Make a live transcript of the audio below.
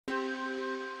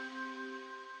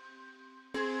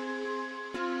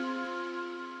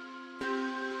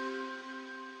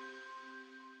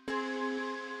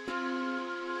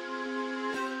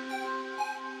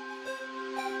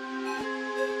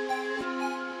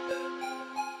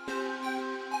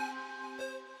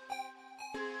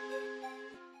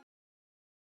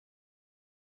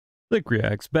Lick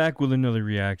Reacts back with another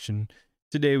reaction.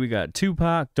 Today we got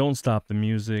Tupac, Don't Stop the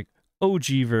Music, OG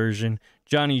version,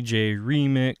 Johnny J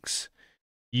remix.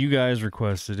 You guys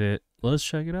requested it. Let's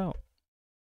check it out.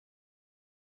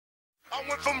 I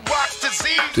went from rock to Z.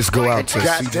 Just go out to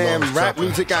goddamn rap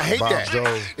music. I hate that.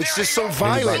 It's just so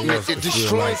violent. It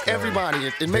destroys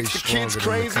everybody. It makes the kids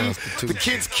crazy. The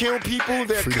kids kill people.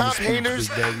 They're cop haters.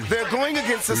 They're going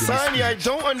against society. I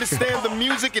don't understand the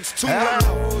music. It's too loud.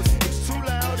 It's too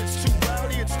loud. It's too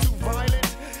rowdy. It's too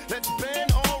violent. Let's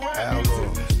ban all rap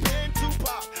music. Ban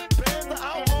Tupac. Ban the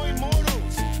outlaw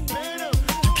immortals. Ban them.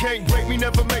 You can't break me,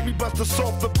 never make me bust a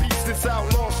soft the beats. This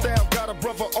outlaw style got a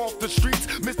brother off the streets.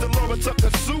 Mr. Laura Tucker,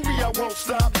 sue me, I won't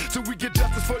stop till we get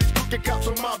justice for these crooked cops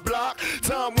on my block.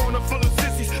 Time Warner full of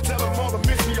sissies, tell them all to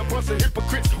miss me. A bunch of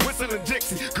hypocrites, whistling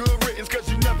Dixie. Good riddance, cause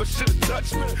you never should've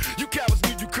touched me. You cowards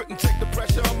knew you couldn't take the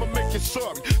pressure, I'ma make you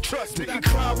sorry. Trust me,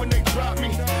 cry when they drop me.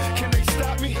 Can they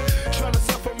stop me? Trying to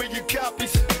suffer me, you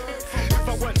copies. If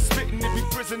I wasn't spitting, it'd be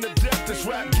prison to death. This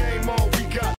rap game, all we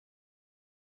got.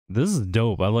 This is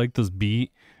dope. I like this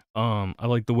beat. I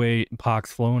like the way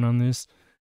Pac's flowing on this.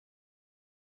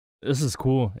 This is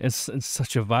cool. It's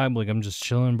such a vibe. Like, I'm just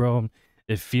chilling, bro.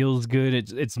 It feels good.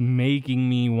 It's making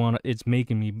me want. It's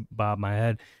making me bob my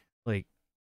head. Like,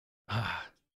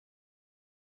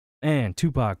 man,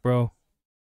 Tupac, bro.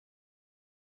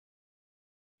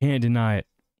 Can't deny it.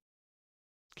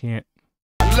 Can't.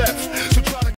 Left. So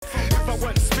try to, if I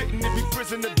wasn't spitting, it'd be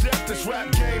prison to death. This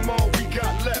rap game, all we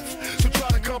got left. So try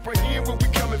to comprehend where we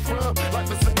coming from.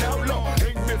 Life is an outlaw,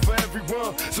 ain't meant for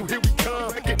everyone. So here we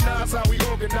come. Recognize how we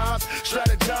organize,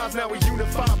 strategize. Now we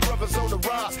unify, brothers on the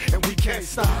rise, and we can't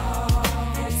stop.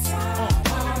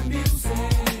 Our music.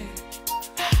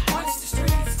 Watch the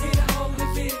streets get a hold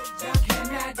of it. Y'all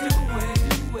cannot do it.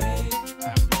 I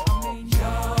mean,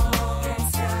 y'all can't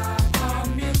stop our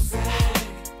music.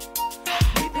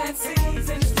 We plant seeds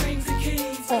and strings and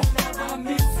keys. Our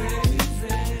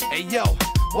music. Hey yo,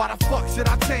 why the fuck should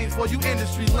I change for you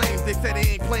industry lames? They say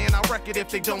they ain't playing our record if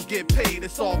they don't get paid.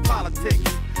 It's all politics.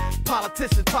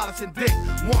 Politicians polishing dick.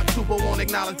 Want to but won't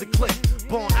acknowledge the click.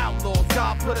 Born outlaws,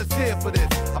 God put us here for this.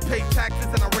 I pay taxes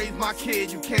and I raise my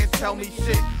kid. You can't tell me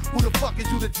shit. Who the fuck is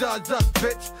you to judge us,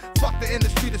 bitch? Fuck the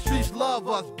industry, the streets love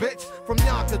us, bitch. From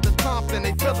Yonkers to Compton,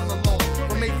 they feeling alone.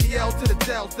 From ATL to the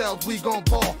jail cells, we gon'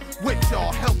 ball. With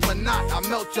y'all, help or not, I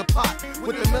melt your pot.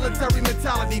 With the military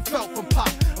mentality felt from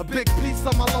Pop. A big piece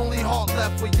of my lonely heart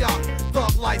left for y'all.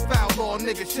 Thug life, outlaw,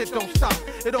 nigga, shit don't stop.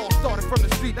 It all started from the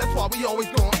street, that's why we always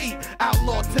gon' eat.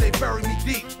 Outlaw till they bury me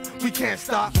deep. We can't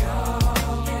stop.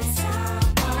 Y'all can't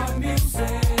stop our music.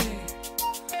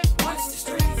 Watch the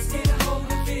streets get a hold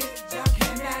of it. Y'all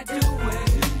cannot do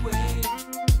it.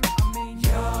 I mean,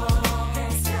 y'all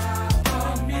can't stop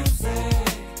our music.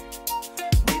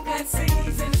 We plant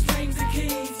seeds and strings and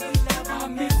keys. We love our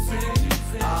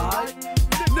music. Alright.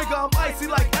 Nigga, I'm icy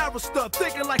like Arista,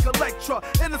 thinking like Electra,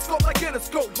 in the scope like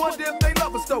Interscope. Wonder if they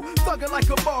love us though, thugging like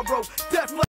a Marlboro.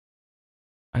 Death like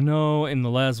I know in the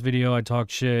last video I talked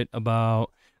shit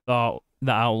about the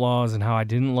Outlaws and how I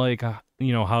didn't like,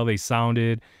 you know, how they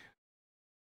sounded.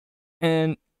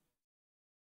 And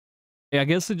I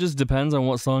guess it just depends on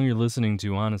what song you're listening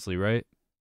to, honestly, right?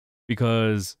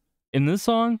 Because in this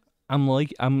song, I'm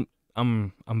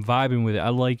vibing with it. I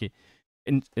like it.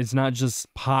 And it's not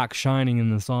just Pac shining in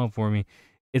the song for me.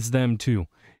 It's them too.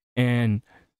 And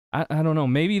I don't know,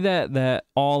 maybe that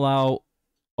all out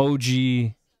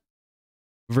OG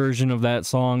version of that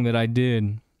song that I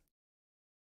did,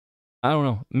 I don't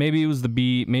know, maybe it was the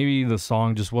beat, maybe the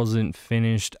song just wasn't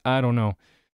finished, I don't know,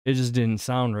 it just didn't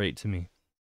sound right to me.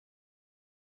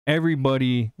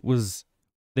 Everybody was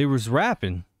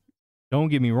rapping, don't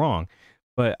get me wrong,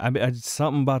 but I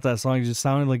something about that song just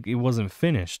sounded like it wasn't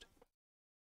finished.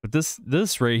 But this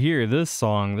right here, this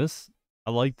song,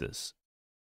 I like this.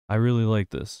 I really like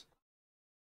this.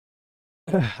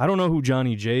 I don't know who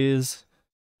Johnny J is,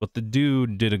 but the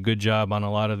dude did a good job on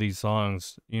a lot of these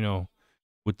songs, you know,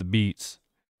 with the beats.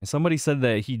 And somebody said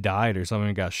that he died or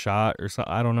something, got shot or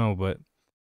something. I don't know, but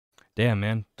damn,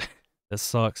 man, that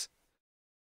sucks.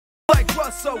 like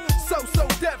Russo, so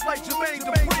deaf like Jermaine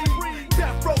Dupri.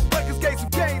 Death row records gave some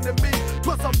gain to me.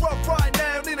 Plus I'm rough right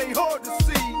now, it ain't hard to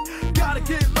see. Gotta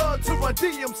get love to my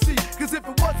DMC, cause if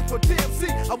it wasn't for DMC,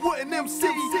 I wouldn't MC.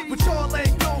 But y'all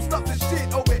ain't gon' stop this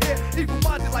shit over here.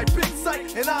 Evil-minded like Big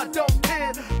Sight, and I don't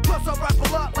care. Plus I rap a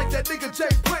lot like that nigga Jay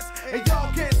Prince, and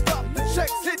y'all can't stop the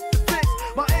checks, hit the fix.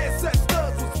 My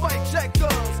ancestors was fight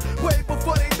checkers, way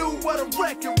before they knew what a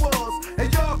record was.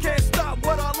 And y'all can't stop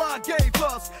what Allah gave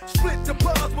us. Split the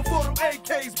bars before them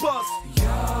AKs bust.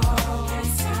 Y'all can't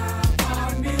stop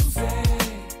our music.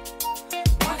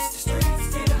 Watch the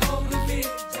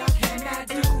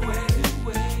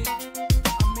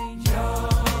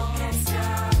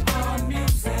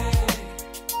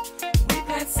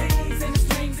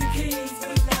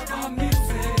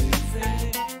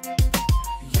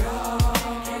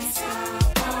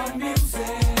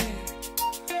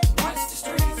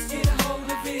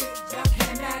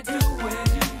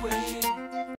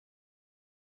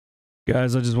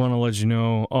Guys, I just want to let you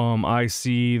know, I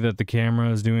see that the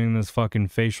camera is doing this fucking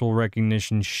facial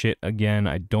recognition shit again.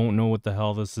 I don't know what the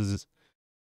hell this is.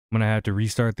 I'm gonna have to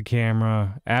restart the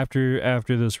camera after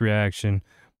this reaction. I'm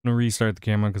gonna restart the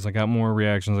camera because I got more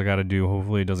reactions I gotta do.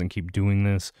 Hopefully it doesn't keep doing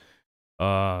this.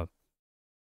 I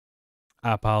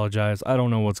apologize. I don't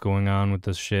know what's going on with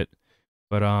this shit.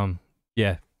 But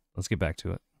yeah, let's get back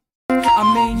to it.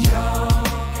 I mean, y'all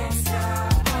can't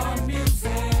stop our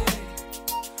music.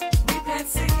 We plant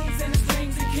seeds in the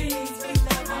strings and keys. We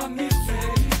love our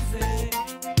music.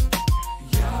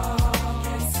 Y'all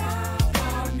can't stop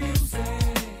our music.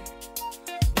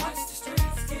 Watch the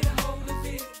streets get a hold of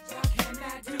it. Y'all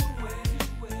cannot do it.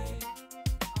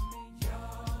 I mean,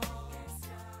 y'all can't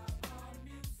stop our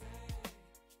music.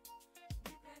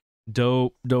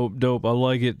 Dope. I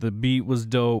like it. The beat was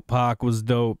dope. Pac was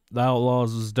dope. The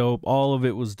Outlaws was dope. All of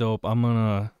it was dope.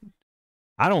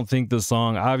 I don't think the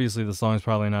song, obviously the song's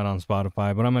probably not on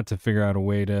Spotify, but I'm going to figure out a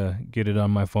way to get it on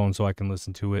my phone so I can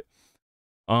listen to it.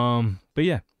 But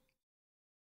yeah.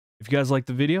 If you guys like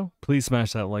the video, please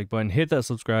smash that like button, hit that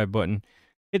subscribe button,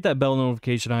 hit that bell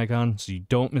notification icon so you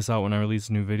don't miss out when I release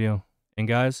a new video. And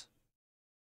guys,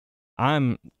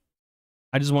 I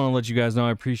just want to let you guys know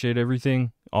I appreciate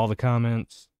everything, all the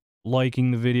comments,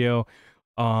 liking the video.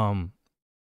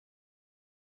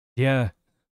 Yeah,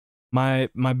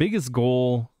 my biggest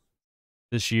goal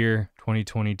this year,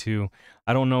 2022,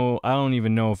 I don't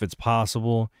even know if it's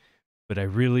possible, but I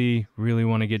really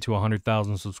want to get to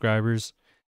 100,000 subscribers.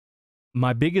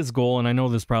 My biggest goal, and I know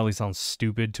this probably sounds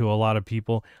stupid to a lot of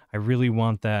people, I really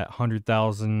want that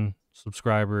 100,000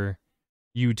 subscriber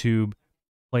YouTube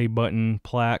play button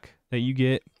plaque that you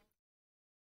get.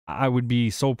 I would be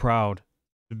so proud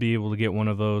to be able to get one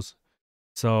of those.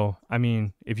 So, I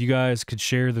mean, if you guys could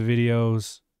share the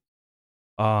videos,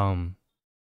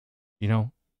 you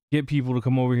know, get people to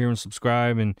come over here and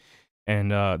subscribe and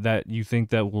that you think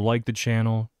that will like the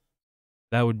channel,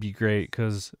 that would be great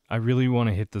because I really want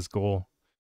to hit this goal.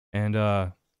 And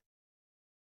that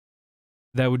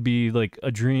would be like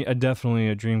a dream, definitely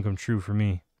a dream come true for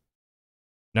me.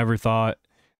 Never thought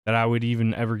that I would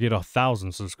even ever get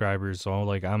 1,000 subscribers. So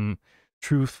like, I'm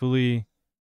truthfully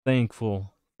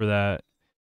thankful for that.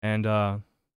 And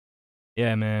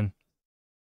yeah, man,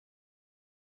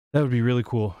 that would be really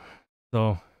cool.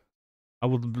 So I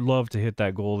would love to hit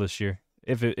that goal this year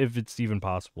if it's even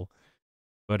possible.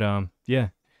 But yeah,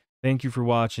 thank you for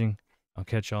watching. I'll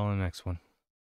catch y'all in the next one.